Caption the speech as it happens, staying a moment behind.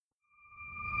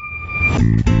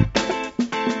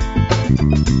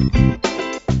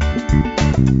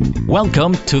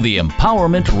Welcome to the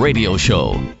Empowerment Radio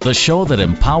Show, the show that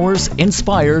empowers,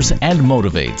 inspires, and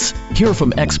motivates. Hear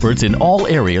from experts in all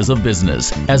areas of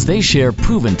business as they share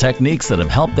proven techniques that have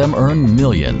helped them earn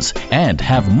millions and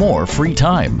have more free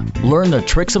time. Learn the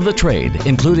tricks of the trade,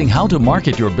 including how to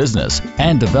market your business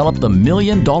and develop the $1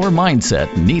 million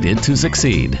mindset needed to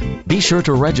succeed. Be sure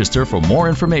to register for more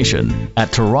information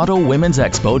at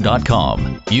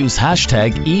TorontoWomen'sExpo.com. Use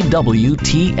hashtag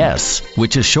EWTS,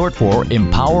 which is short for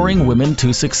Empowering Women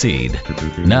to Succeed.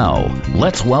 Now,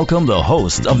 let's welcome the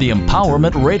host of the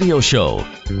Empowerment Radio Show,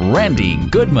 Randy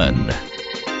Goodman.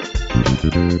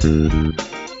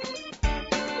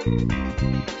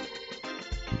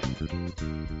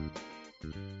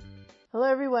 Hello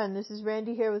everyone, this is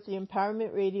Randy here with the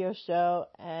Empowerment Radio Show,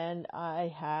 and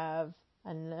I have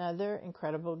another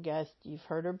incredible guest. You've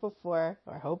heard her before,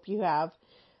 or I hope you have.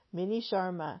 Minni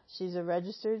Sharma. She's a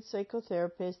registered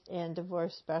psychotherapist and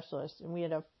divorce specialist, and we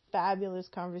had a fabulous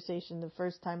conversation the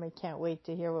first time. I can't wait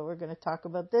to hear what we're going to talk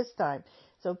about this time.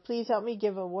 So please help me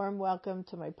give a warm welcome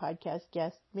to my podcast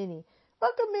guest, Minni.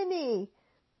 Welcome, Minni.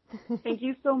 Thank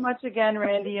you so much again,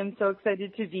 Randy. I'm so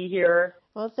excited to be here.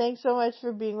 Well, thanks so much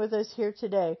for being with us here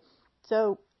today.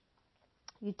 So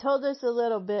you told us a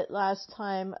little bit last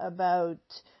time about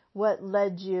what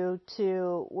led you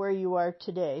to where you are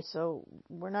today. So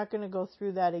we're not going to go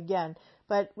through that again.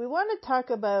 But we want to talk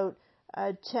about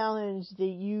a challenge that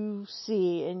you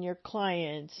see in your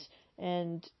clients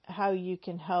and how you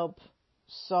can help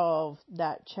solve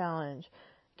that challenge.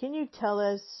 Can you tell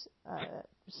us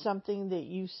something that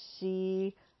you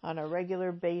see on a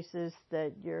regular basis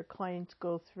that your clients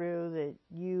go through that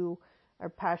you are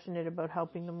passionate about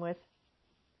helping them with?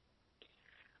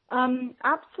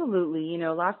 Absolutely. You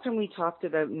know, last time we talked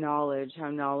about knowledge, how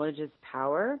knowledge is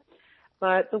power.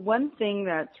 But the one thing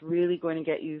that's really going to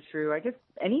get you through, I guess,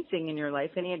 anything in your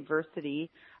life, any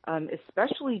adversity,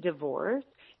 especially divorce,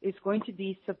 is going to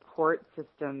be support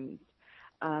systems.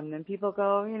 And people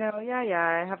go,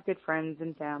 I have good friends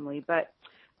and family. But,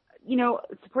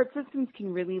 support systems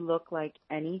can really look like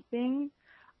anything.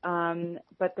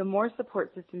 But the more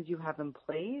support systems you have in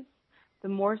place, the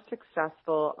more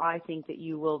successful I think that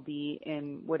you will be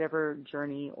in whatever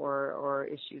journey or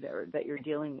issue that you're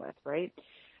dealing with, right?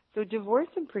 So divorce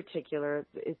in particular,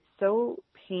 it's so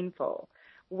painful.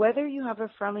 Whether you have a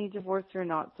friendly divorce or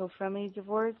not so friendly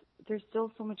divorce, there's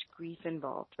still so much grief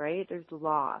involved, right? There's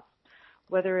loss,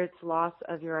 whether it's loss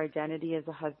of your identity as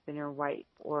a husband or wife,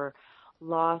 or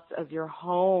loss of your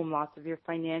home, loss of your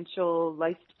financial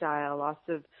lifestyle, loss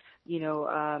of,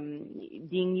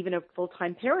 being even a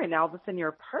full-time parent. Now all of a sudden you're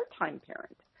a part-time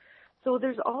parent. So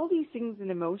there's all these things and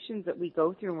emotions that we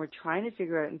go through and we're trying to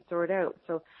figure out and sort out.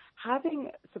 So having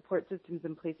support systems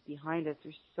in place behind us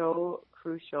are so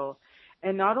crucial.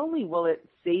 And not only will it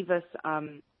save us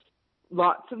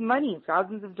lots of money,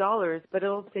 thousands of dollars, but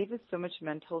it'll save us so much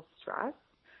mental stress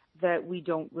that we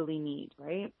don't really need,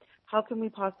 right? How can we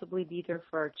possibly be there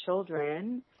for our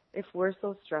children if we're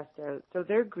so stressed out? So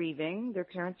they're grieving, their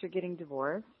parents are getting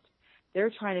divorced,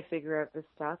 they're trying to figure out this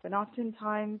stuff, and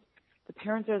oftentimes the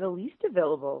parents are the least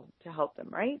available to help them,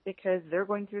 right? Because they're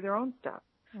going through their own stuff.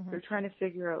 Mm-hmm. They're trying to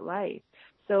figure out life.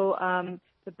 So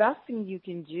the best thing you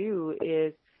can do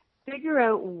is figure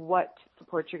out what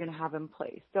support you're going to have in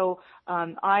place. So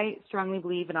I strongly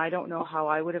believe, and I don't know how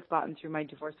I would have gotten through my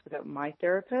divorce without my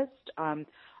therapist.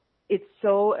 It's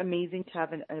so amazing to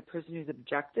have a person who's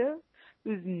objective,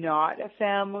 who's not a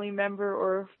family member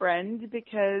or a friend,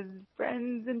 because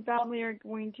friends and family are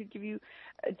going to give you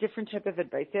a different type of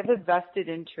advice. They have a vested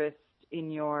interest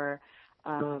in your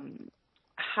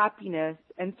happiness,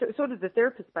 and so does the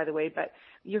therapist, by the way, but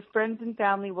your friends and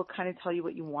family will kind of tell you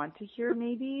what you want to hear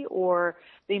maybe, or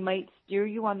they might steer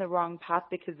you on the wrong path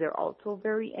because they're also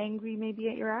very angry maybe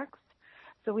at your ex.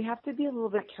 So we have to be a little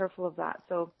bit careful of that.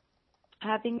 So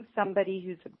having somebody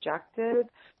who's objective,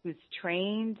 who's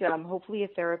trained, hopefully a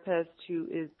therapist who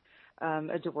is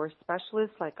a divorce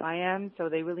specialist like I am, so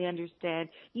they really understand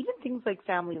even things like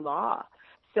family law.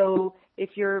 So if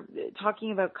you're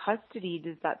talking about custody,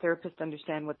 does that therapist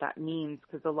understand what that means?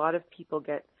 Because a lot of people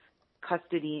get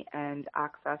custody and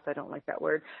access, I don't like that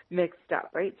word, mixed up,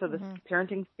 right? So the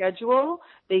parenting schedule,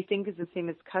 they think is the same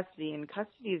as custody, and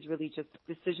custody is really just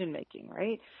decision making,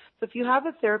 right? So if you have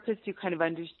a therapist who kind of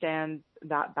understands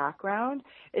that background,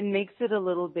 it makes it a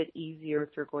little bit easier if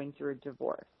you're going through a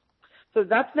divorce. So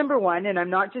that's number one, and I'm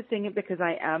not just saying it because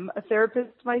I am a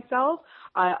therapist myself.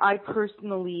 I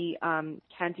personally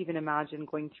can't even imagine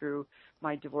going through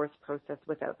my divorce process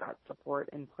without that support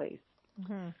in place.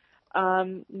 Mm-hmm.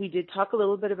 We did talk a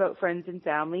little bit about friends and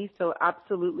family. So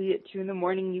absolutely at 2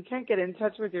 a.m, you can't get in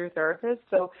touch with your therapist.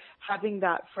 So having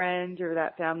that friend or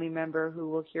that family member who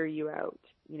will hear you out,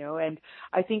 and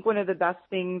I think one of the best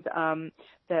things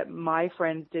that my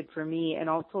friends did for me, and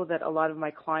also that a lot of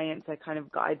my clients, I kind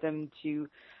of guide them to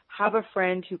have a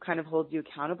friend who kind of holds you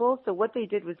accountable. So what they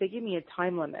did was they gave me a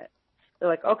time limit. They're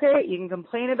like, okay, you can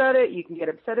complain about it, you can get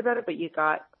upset about it, but you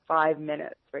got 5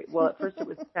 minutes, right? Well, at first it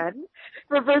was 10.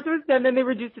 First it was 10, then they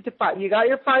reduced it to 5. You got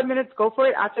your 5 minutes, go for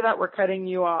it. After that, we're cutting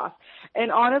you off.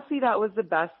 And honestly, that was the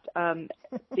best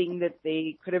thing that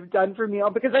they could have done for me,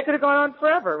 because I could have gone on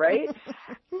forever, right?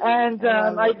 And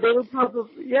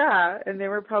they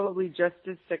were probably just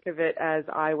as sick of it as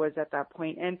I was at that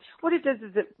point. And what it does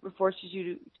is it forces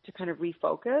you to kind of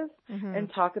refocus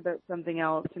and talk about something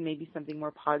else, and maybe something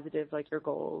more positive, like your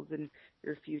goals and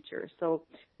your future. So,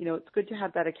 it's good to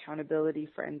have that accountability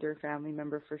friend or family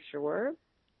member for sure.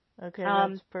 Okay,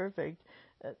 that's perfect.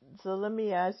 So let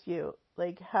me ask you,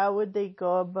 how would they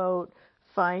go about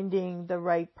finding the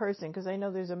right person? Because I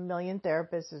know there's a million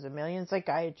therapists, there's a million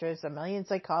psychiatrists, a million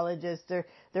psychologists,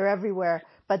 they're everywhere,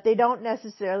 but they don't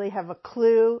necessarily have a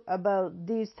clue about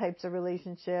these types of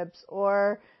relationships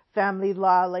or family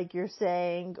law, like you're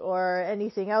saying, or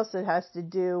anything else that has to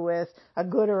do with a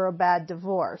good or a bad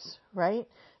divorce, right?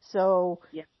 So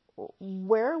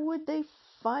where would they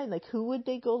find, who would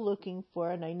they go looking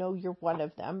for? And I know you're one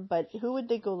of them, but who would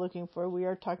they go looking for? We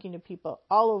are talking to people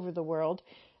all over the world,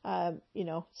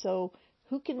 so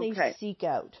who can they seek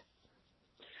out?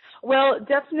 Well,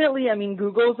 definitely,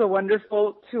 Google's a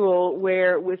wonderful tool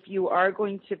where if you are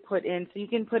going to put in, so you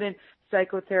can put in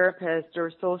psychotherapist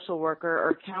or social worker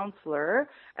or counselor,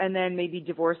 and then maybe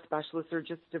divorce specialist or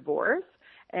just divorce,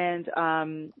 and,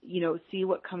 see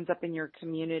what comes up in your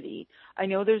community. I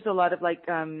know there's a lot of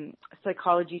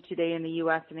Psychology Today in the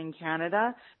U.S. and in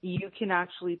Canada. You can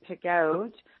actually pick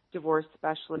out divorce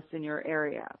specialists in your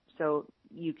area. So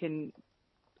you can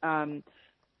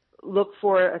look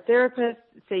for a therapist,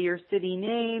 say your city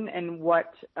name and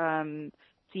what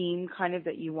theme kind of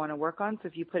that you want to work on. So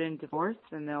if you put in divorce,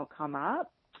 then they'll come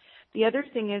up. The other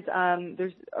thing is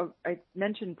I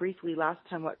mentioned briefly last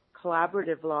time what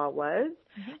collaborative law was,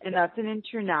 and that's an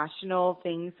international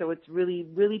thing, so it's really,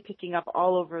 really picking up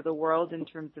all over the world in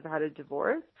terms of how to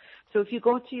divorce. So if you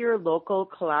go to your local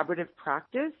collaborative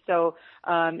practice, so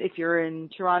if you're in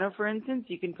Toronto, for instance,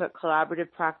 you can put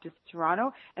Collaborative Practice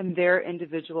Toronto, and their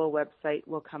individual website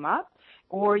will come up.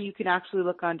 Or you can actually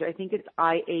look under, I think it's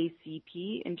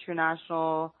IACP,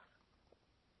 International,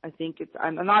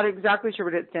 I'm not exactly sure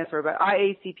what it stands for, but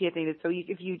IACP, I think it's, so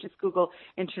if you just Google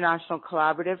International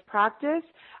Collaborative Practice,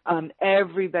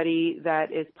 everybody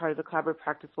that is part of the collaborative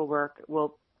practice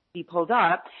will be pulled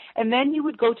up. And then you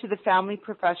would go to the family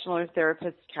professional or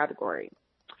therapist category.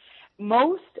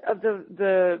 Most of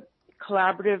the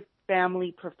collaborative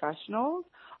family professionals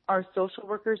are social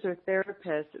workers or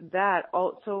therapists that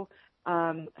also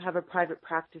have a private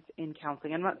practice in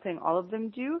counseling. I'm not saying all of them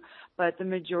do, but the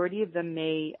majority of them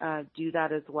may do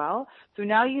that as well. So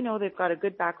now they've got a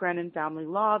good background in family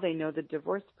law. They know the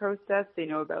divorce process. They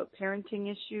know about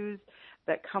parenting issues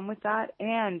that come with that.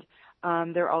 And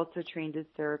they're also trained as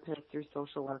therapists or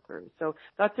social workers. So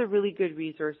that's a really good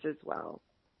resource as well.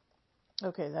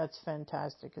 Okay, that's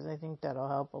fantastic, because I think that'll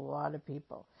help a lot of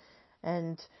people.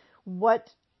 And what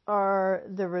are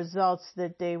the results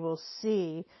that they will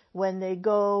see when they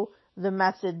go the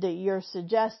method that you're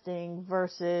suggesting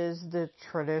versus the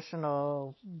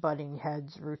traditional butting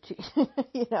heads routine,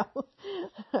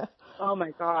 Oh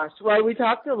my gosh. Well, we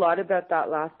talked a lot about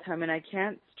that last time, and I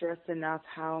can't stress enough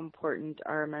how important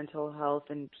our mental health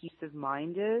and peace of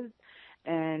mind is.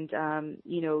 And,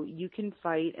 you can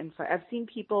fight and fight. I've seen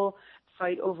people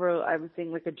fight over, I was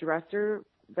saying, a dresser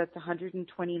that's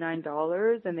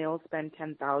 $129, and they'll spend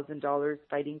 $10,000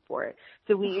 fighting for it.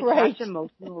 So we attach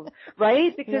emotional,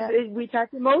 right? Because we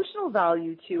attach emotional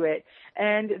value to it.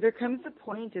 And there comes a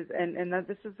point, and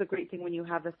this is the great thing when you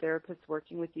have a therapist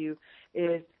working with you,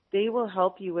 is they will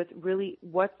help you with really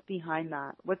what's behind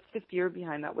that. What's the fear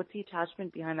behind that? What's the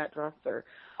attachment behind that dresser?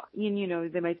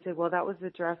 They might say, well, that was the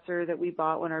dresser that we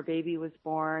bought when our baby was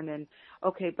born. And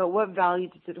okay, but what value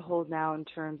does it hold now in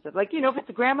terms of, if it's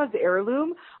a grandma's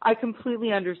heirloom, I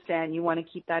completely understand. You want to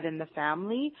keep that in the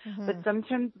family. But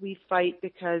sometimes we fight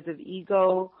because of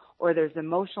ego, or there's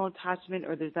emotional attachment,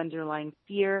 or there's underlying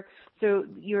fear. So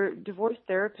your divorce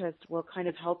therapist will kind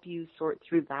of help you sort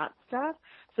through that stuff,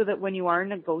 so that when you are in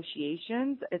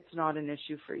negotiations, it's not an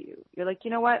issue for you. You're like,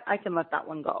 you know what? I can let that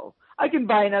one go. I can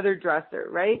buy another dresser,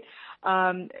 right?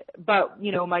 But,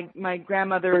 my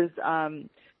grandmother's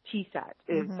TSAT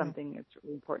is something that's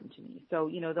really important to me.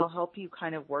 So, they'll help you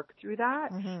kind of work through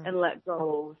that and let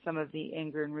go some of the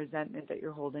anger and resentment that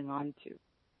you're holding on to.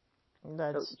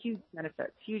 So huge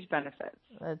benefits.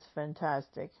 That's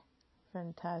fantastic.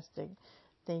 Fantastic.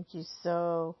 Thank you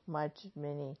so much,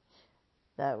 Minni.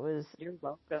 That was You're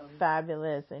welcome.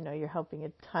 Fabulous. I know you're helping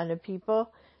a ton of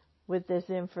people with this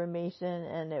information,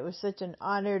 and it was such an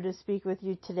honor to speak with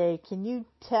you today. Can you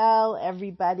tell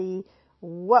everybody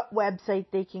what website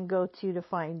they can go to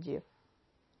find you?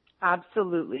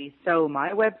 Absolutely. So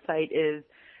my website is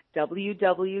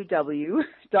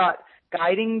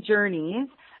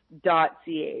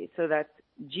www.guidingjourneys.ca. So that's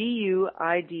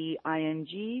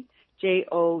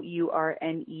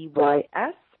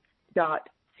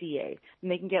guidingjourneys.ca.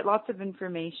 And they can get lots of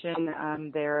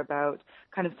information there about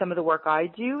kind of some of the work I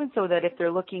do, and so that if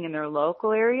they're looking in their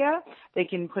local area, they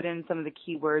can put in some of the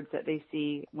keywords that they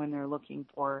see when they're looking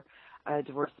for a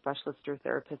divorce specialist or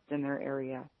therapist in their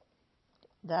area.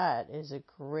 That is a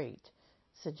great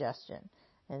suggestion,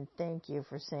 and thank you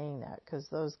for saying that, because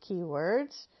those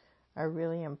keywords are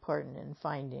really important in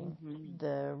finding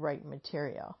the right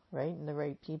material, right, and the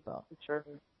right people. For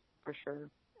sure.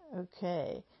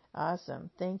 Okay, awesome.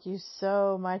 Thank you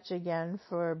so much again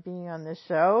for being on the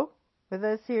show with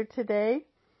us here today.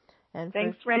 And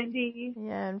thanks, Randy.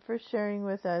 Yeah, and for sharing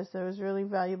with us. That was really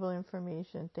valuable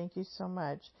information. Thank you so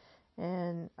much.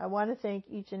 And I want to thank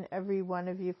each and every one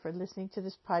of you for listening to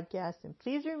this podcast. And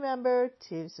please remember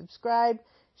to subscribe,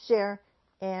 share,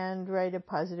 and write a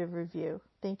positive review.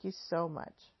 Thank you so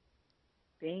much.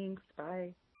 Thanks. Bye.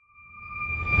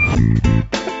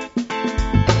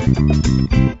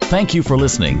 Thank you for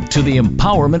listening to the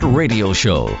Empowerment Radio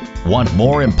Show. Want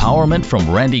more empowerment from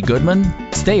Randy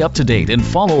Goodman? Stay up to date and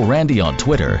follow Randy on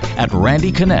Twitter at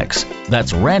Randy Connects.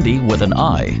 That's Randy with an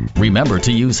I. Remember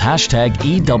to use hashtag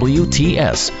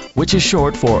EWTS, which is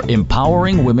short for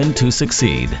Empowering Women to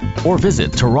Succeed. Or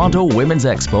visit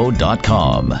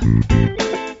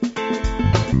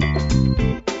TorontoWomen'sExpo.com.